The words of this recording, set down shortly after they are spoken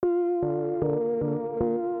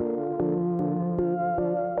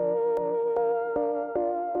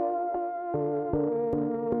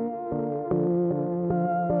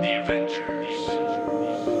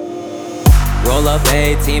Roll up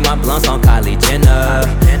 18, my blunts on Kylie Jenner.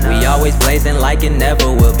 We always blazing like it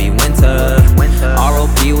never will be winter.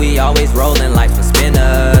 ROP, we always rolling like some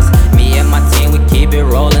Spinnerz. Me and my team, we keep it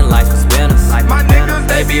rolling like some Spinnerz. My niggas,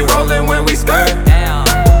 they be rolling when we skirt.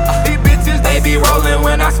 These bitches, they be rolling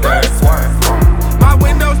when I skirt. My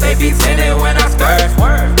windows, they be tinted when I skirt.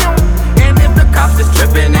 And if the cops is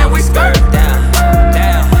tripping, then we skirt.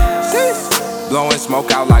 Blowing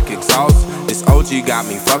smoke out like exhaust. This OG got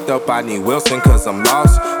me fucked up, I need Wilson cause I'm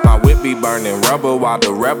lost. My whip be burning rubber while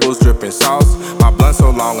the rebels dripping sauce. My blunt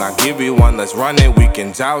so long, I give you one, let's run it, we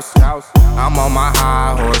can joust. I'm on my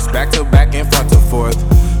high horse, back to back and front to fourth.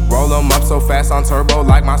 Roll them up so fast on turbo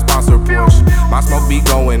like my sponsor Porsche. My smoke be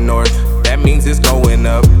going north, that means it's going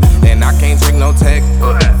up. And I can't drink no tech,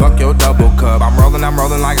 fuck your double cup. I'm rolling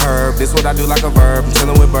like herb, this what I do like a verb. I'm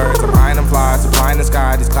chilling with birds, I'm high in them flies, I'm flying the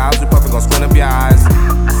sky. These clouds we puffin' gon' squint up your eyes.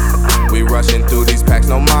 We rushing through these packs,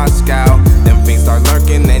 no Moscow. Them fiends start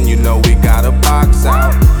lurking, and you know we gotta box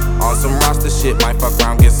out. On some roster shit, might fuck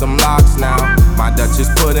around, get some locks now. My Dutch is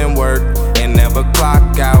put in work and never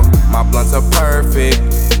clock out. My blunts are perfect,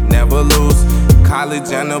 never lose. Kylie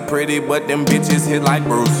Jenner pretty, but them bitches hit like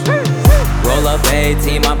Bruce. Roll up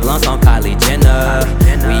 18, my blunts on Kylie Jenner.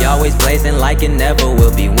 We always blazing like it never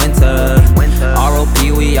will be winter.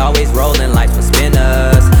 ROP, we always rolling like some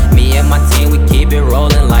Spinnerz. Me and my team, we keep it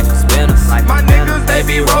rolling like some Spinnerz. My niggas, they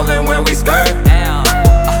be rolling when we skirt.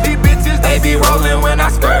 These bitches, they be rolling when I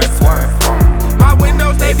skirt. My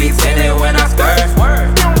windows, they be tinted when I skirt.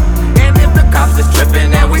 And if the cops is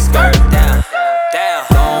tripping, then we skirt.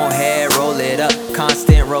 Go ahead, roll it up,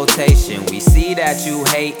 constant rotation. We see that you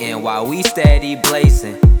hating while we steady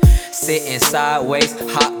blazing. Sitting sideways,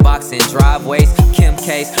 hot boxing driveways. Kim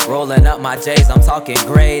Case, rolling up my J's, I'm talking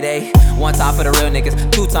grade A. One time for the real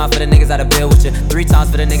niggas, two times for the niggas that'll build with you, three times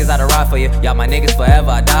for the niggas that'll ride for you. Y'all my niggas forever,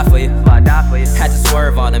 I die for you. Had to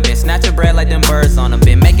swerve on them, been snatching bread like them birds on them.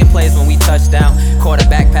 Been making plays when we touch down,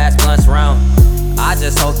 quarterback pass blunts round. I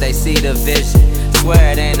just hope they see the vision.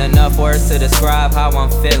 Swear it ain't enough words to describe how I'm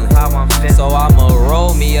feeling. So I'ma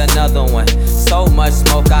roll me another one. So much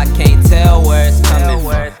smoke I can't tell where it's coming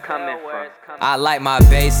from. I like my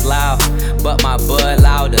bass loud, but my bud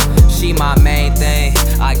louder. She my main thing,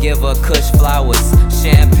 I give her kush flowers,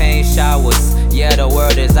 champagne showers. Yeah, the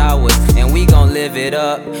world is ours, and we gon' live it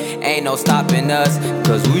up. Ain't no stopping us,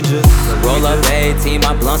 cause we just roll up 18,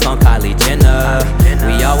 my blunts on Kylie Jenner.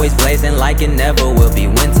 We always blazing like it never will be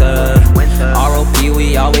winter. ROP,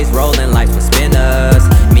 we always rolling like some Spinnerz.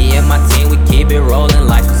 Me and my team, we keep it rolling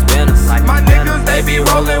like some Spinnerz. My niggas, they be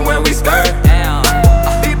rolling when we skirt.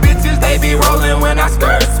 These bitches, they be rolling when I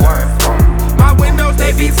skirt. My windows,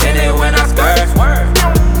 they be tinted when I skirt.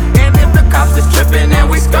 And if the cops is tripping, then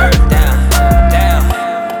we skirt.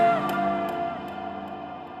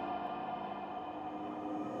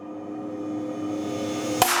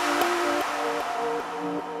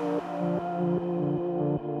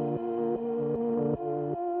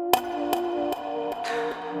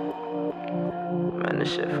 Man, this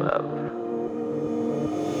shit forever.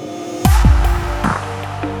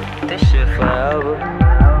 This shit forever.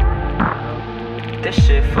 This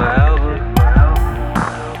shit forever.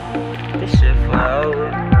 This shit forever.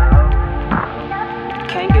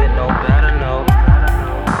 Can't get no better, no.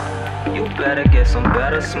 You better get some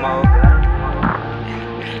better smoke.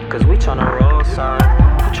 Cause we tryna roll, son.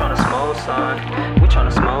 We tryna smoke, son. We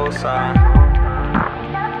tryna smoke, son.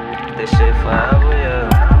 This shit forever, yeah.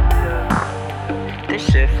 This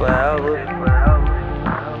shit forever.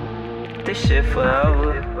 This shit forever.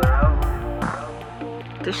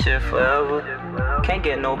 This shit forever. Can't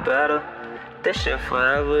get no better. This shit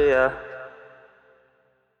forever, yeah.